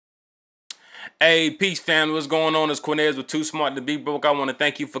Hey, peace family, what's going on? It's Cornez with Too Smart to Be Broke. I want to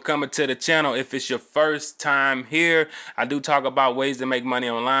thank you for coming to the channel. If it's your first time here, I do talk about ways to make money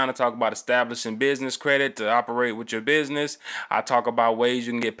online. I talk about establishing business credit to operate with your business. I talk about ways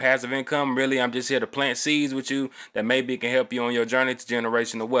you can get passive income. Really, I'm just here to plant seeds with you that maybe can help you on your journey to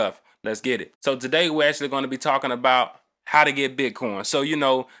generational wealth. Let's get it. So today we're actually going to be talking about how to get Bitcoin. So, you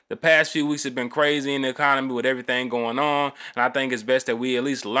know, the past few weeks have been crazy in the economy with everything going on. And I think it's best that we at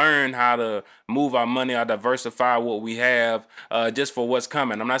least learn how to move our money or diversify what we have just for what's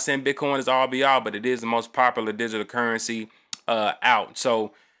coming. I'm not saying Bitcoin is all be all, but it is the most popular digital currency out.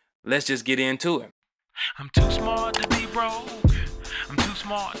 So let's just get into it. I'm too smart to be broke. I'm too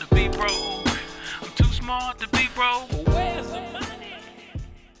smart to be broke. I'm too smart to be broke. Where's the money?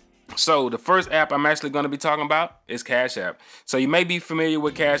 So the first app I'm actually going to be talking about is Cash App. So you may be familiar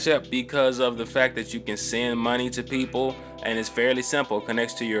with Cash App because of the fact that you can send money to people and it's fairly simple. It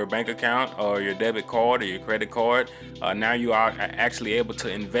connects to your bank account or your debit card or your credit card. Now you are actually able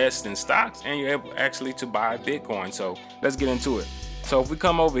to invest in stocks and you're able actually to buy Bitcoin. So let's get into it. So if we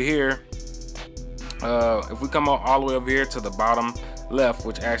come over here, if we come all the way over here to the bottom left,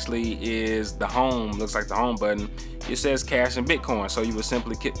 which actually is the home, looks like the home button, it says cash and Bitcoin. So you would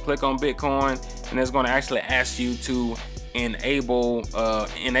simply click on Bitcoin and it's going to actually ask you to enable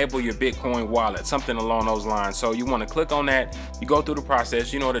your Bitcoin wallet, something along those lines. So you want to click on that. You go through the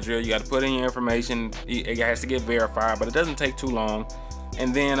process, you know the drill. You got to put in your information. It has to get verified, but it doesn't take too long.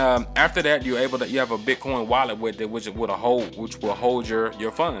 And then after that, you have a Bitcoin wallet with it, which will hold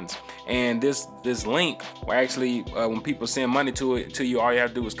your funds. And this link will actually, when people send money to you, all you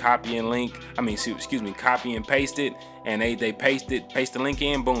have to do is copy and paste it, and they paste the link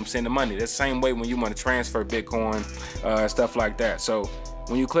in, boom, send the money. That's the same way when you want to transfer Bitcoin, stuff like that. So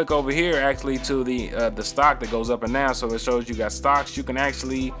when you click over here actually to the stock that goes up and down, so it shows you got stocks you can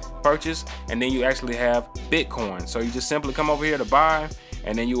actually purchase, and then you actually have Bitcoin. So you just simply come over here to buy,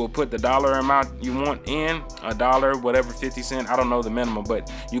 and then you will put the dollar amount you want in, $1, whatever, 50 cents, I don't know the minimum,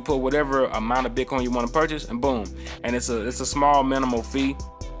 but you put whatever amount of Bitcoin you want to purchase, and boom. And it's a small minimal fee,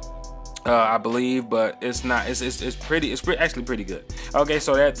 I believe, but it's not, it's actually pretty good. Okay,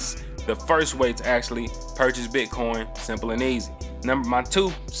 so that's the first way to actually purchase Bitcoin, simple and easy. My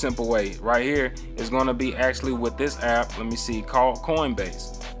two simple way right here is going to be actually with this app, let me see, called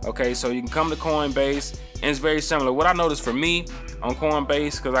COINBASE. Okay, so you can come to COINBASE and it's very similar. What I noticed for me on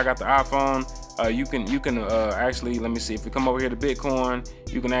COINBASE, because I got the iPhone, you can actually, let me see, if you come over here to Bitcoin,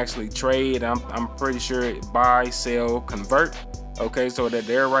 you can actually trade. I'm pretty sure buy, sell, convert. Okay, so that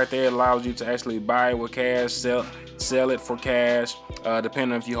there right there allows you to actually buy it with cash, sell it for cash,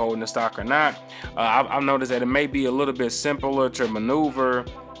 depending on if you're holding the stock or not. I've noticed that it may be a little bit simpler to maneuver,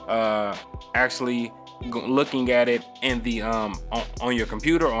 actually looking at it in the on your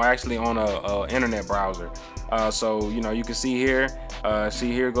computer or actually on a internet browser. So you know, you can see here,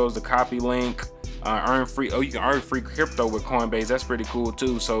 here goes the copy link. Earn free. Oh, you can earn free crypto with Coinbase. That's pretty cool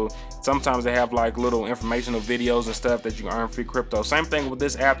too. So sometimes they have like little informational videos and stuff that you can earn free crypto. Same thing with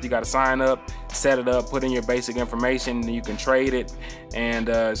this app. You got to sign up, set it up, put in your basic information, and you can trade it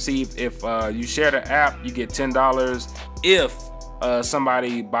and see if you share the app, you get $10 if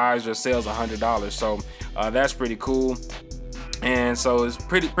somebody buys or sells $100. So that's pretty cool. And so it's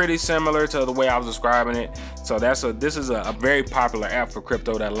pretty similar to the way I was describing it. So this is a very popular app for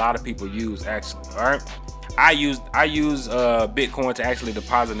crypto that a lot of people use actually. All right, I use Bitcoin to actually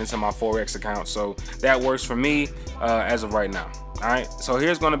deposit into my forex account, so that works for me as of right now. All right, so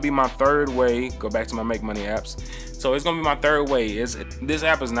here's going to be my third way. Go back to my make money apps. So it's going to be my third way. This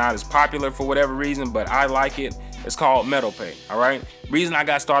app is not as popular for whatever reason, but I like it. It's called MetalPay. All right, reason I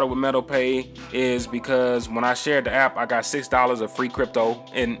got started with MetalPay is because when I shared the app, I got $6 of free crypto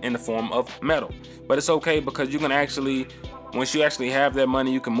in the form of metal. But it's okay because you can actually, once you actually have that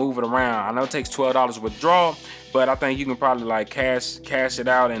money, you can move it around. I know it takes $12 to withdraw, but I think you can probably like cash it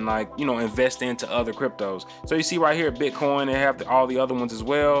out and, like, you know, invest into other cryptos. So you see right here, Bitcoin, they have all the other ones as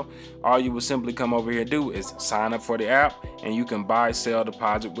well. All you would simply come over here do is sign up for the app, and you can buy, sell,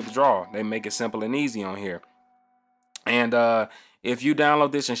 deposit, withdraw. They make it simple and easy on here. And if you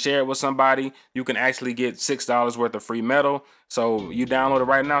download this and share it with somebody, you can actually get $6 worth of free metal. So you download it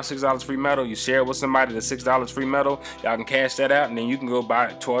right now, $6 free metal. You share it with somebody, the $6 free metal. Y'all can cash that out, and then you can go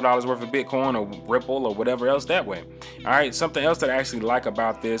buy $12 worth of Bitcoin or Ripple or whatever else that way. All right. Something else that I actually like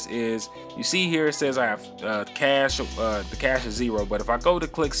about this is, you see here it says I have cash. The cash is 0, but if I go to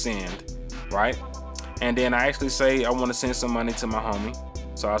click send, right, and then I actually say I want to send some money to my homie,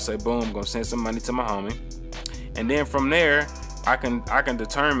 so I say boom, I'm gonna send some money to my homie. And then from there, I can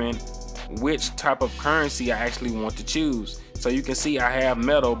determine which type of currency I actually want to choose. So you can see I have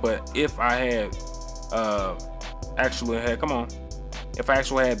metal, but if I had if I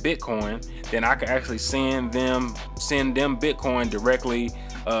actually had Bitcoin, then I could actually send them Bitcoin directly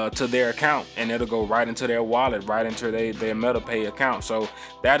to their account, and it'll go right into their wallet, right into their MetaPay account. So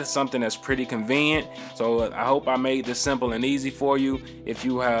that is something that's pretty convenient. So I hope I made this simple and easy for you. If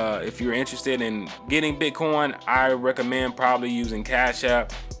you're interested in getting Bitcoin, I recommend probably using Cash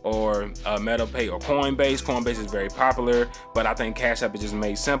App or MetaPay or COINBASE. COINBASE is very popular, but I think Cash App is just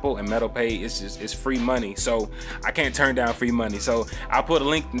made simple, and MetaPay is free money. So I can't turn down free money. So I'll put a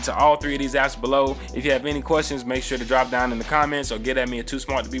link into all 3 of these apps below. If you have any questions, make sure to drop down in the comments or get at me at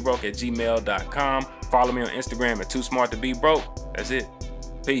toosmarttobebroke@gmail.com. Follow me on Instagram at toosmarttobebroke. That's it.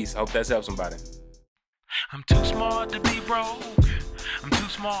 Peace. Hope that's helped somebody. I'm too smart to be broke. I'm too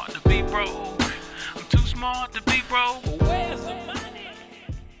smart to be broke. I'm too smart to be broke. Where's the money?